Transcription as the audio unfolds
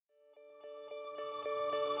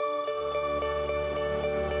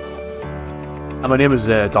My name is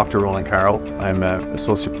Dr. Ronan Carroll. I'm an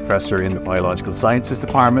associate professor in the biological sciences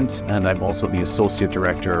department, and I'm also the associate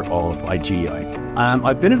director of ITDI.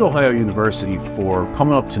 I've been at Ohio University for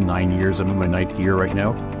coming up to 9 years. I'm in my 9th year right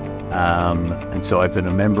now. And so I've been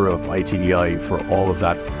a member of ITDI for all of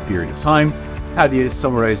that period of time. How do you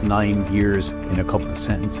summarize 9 years in a couple of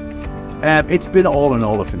sentences? It's been all in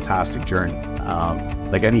all a fantastic journey.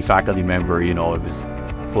 Like any faculty member, it was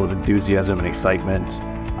full of enthusiasm and excitement.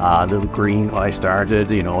 A little green when I started,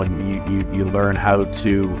 and you learn how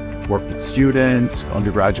to work with students,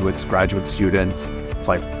 undergraduates, graduate students,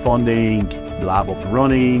 apply for funding, lab up and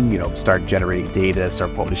running, start generating data,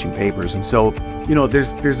 start publishing papers. And so,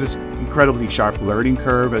 there's this incredibly sharp learning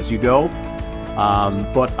curve as you go.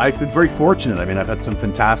 But I've been very fortunate. I mean, I've had some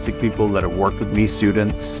fantastic people that have worked with me,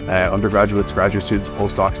 students, undergraduates, graduate students,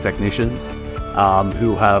 postdocs, technicians,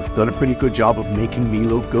 who have done a pretty good job of making me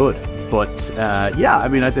look good. But I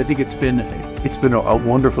think it's been a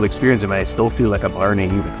wonderful experience. I mean, I still feel like I'm learning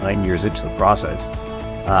even 9 years into the process.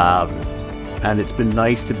 And it's been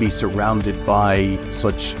nice to be surrounded by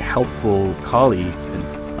such helpful colleagues and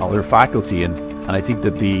other faculty. And I think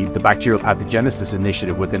that the bacterial pathogenesis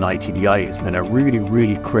initiative within ITDI has been a really,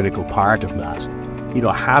 really critical part of that.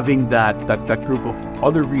 Having that group of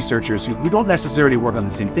other researchers who don't necessarily work on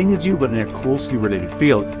the same thing as you, but in a closely related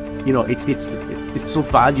field, it's so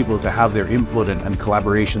valuable to have their input and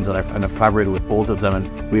collaborations, and I've collaborated with both of them,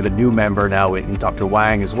 and we have a new member now in Dr.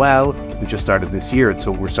 Wang as well, who just started this year, and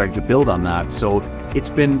so we're starting to build on that. So it's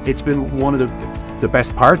been one of the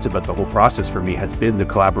best parts about the whole process for me has been the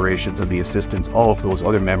collaborations and the assistance of those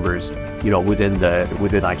other members, within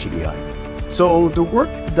ITDI. So the work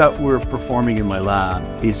that we're performing in my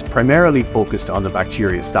lab is primarily focused on the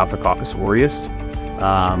bacteria Staphylococcus aureus,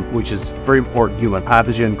 which is a very important human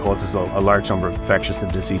pathogen, causes a large number of infectious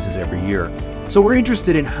diseases every year. So we're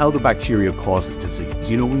interested in how the bacteria causes disease.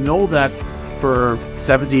 We know that for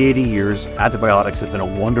 70, 80 years, antibiotics have been a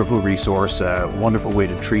wonderful resource, a wonderful way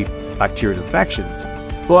to treat bacterial infections.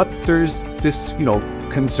 But there's this,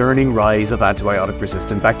 concerning rise of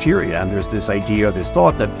antibiotic-resistant bacteria, and there's this idea, this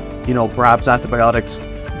thought that, perhaps antibiotics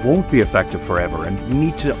won't be effective forever, and we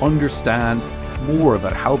need to understand more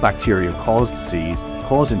about how bacteria cause disease,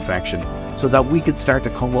 cause infection, so that we could start to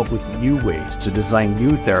come up with new ways to design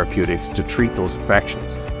new therapeutics to treat those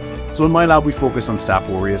infections. So in my lab, we focus on Staph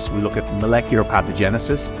aureus. We look at molecular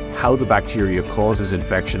pathogenesis, how the bacteria causes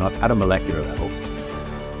infection at a molecular level.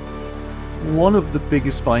 One of the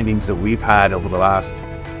biggest findings that we've had over the last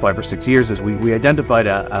 5 or 6 years is we identified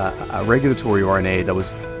a regulatory RNA that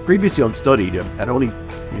was previously unstudied and had only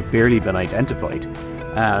barely been identified.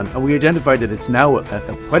 And we identified that it's now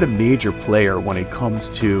quite a major player when it comes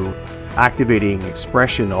to activating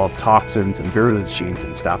expression of toxins and virulence genes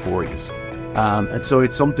in Staph aureus. And so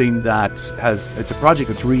it's something that it's a project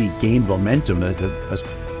that's really gained momentum as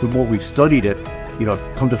the more we've studied it,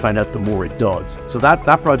 come to find out the more it does. So that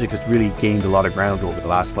project has really gained a lot of ground over the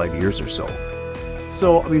last 5 years or so.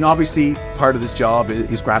 So, obviously part of this job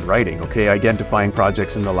is grant writing, okay? Identifying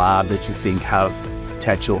projects in the lab that you think have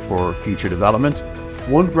potential for future development.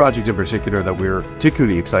 One project in particular that we're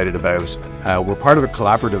particularly excited about, we're part of a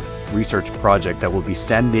collaborative research project that will be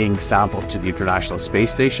sending samples to the International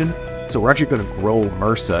Space Station. So we're actually going to grow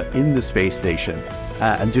MRSA in the space station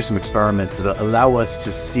and do some experiments that allow us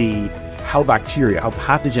to see how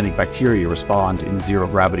pathogenic bacteria respond in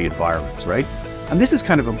zero-gravity environments, right? And this is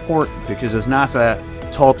kind of important because as NASA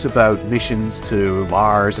talks about missions to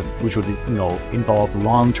Mars, which would involve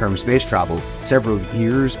long-term space travel, several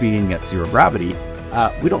years being at zero gravity,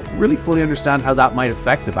 we don't really fully understand how that might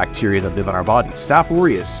affect the bacteria that live in our bodies. Staph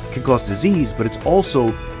aureus can cause disease, but it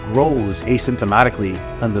also grows asymptomatically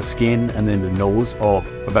in the skin and in the nose of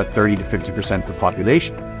about 30 to 50% of the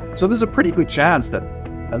population. So there's a pretty good chance that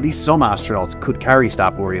at least some astronauts could carry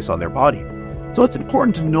Staph aureus on their body. So it's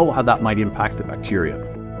important to know how that might impact the bacteria.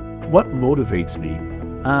 What motivates me?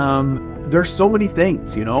 There's so many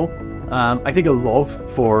things, I think a love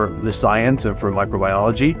for the science and for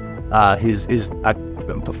microbiology is at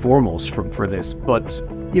the foremost for this. But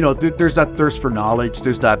there's that thirst for knowledge.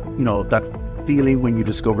 There's that that feeling when you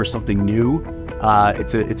discover something new.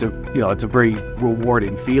 It's a very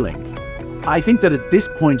rewarding feeling. I think that at this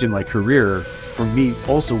point in my career, for me,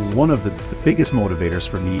 also one of the biggest motivators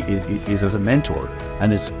for me is as a mentor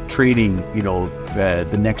and is training,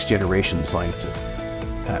 the next generation of scientists.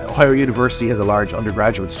 Ohio University has a large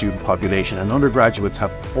undergraduate student population, and undergraduates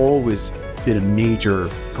have always been a major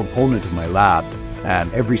component of my lab.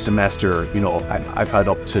 Every semester, I've had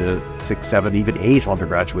up to 6, 7, even 8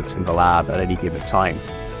 undergraduates in the lab at any given time.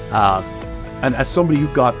 And as somebody who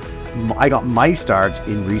got I got my start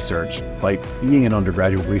in research by being an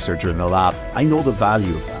undergraduate researcher in the lab. I know the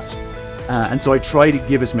value of that. And so I try to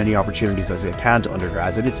give as many opportunities as I can to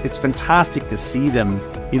undergrads. And it's fantastic to see them,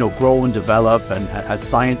 grow and develop. And as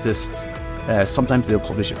scientists, sometimes they'll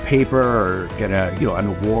publish a paper or get an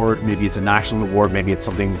award. Maybe it's a national award, maybe it's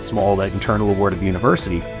something small, like internal award at the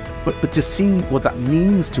university. But to see what that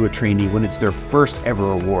means to a trainee when it's their first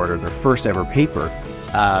ever award or their first ever paper,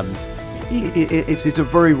 it's a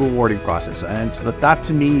very rewarding process. And so that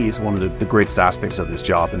to me is one of the greatest aspects of this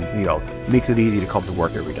job, and makes it easy to come to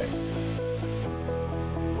work every day.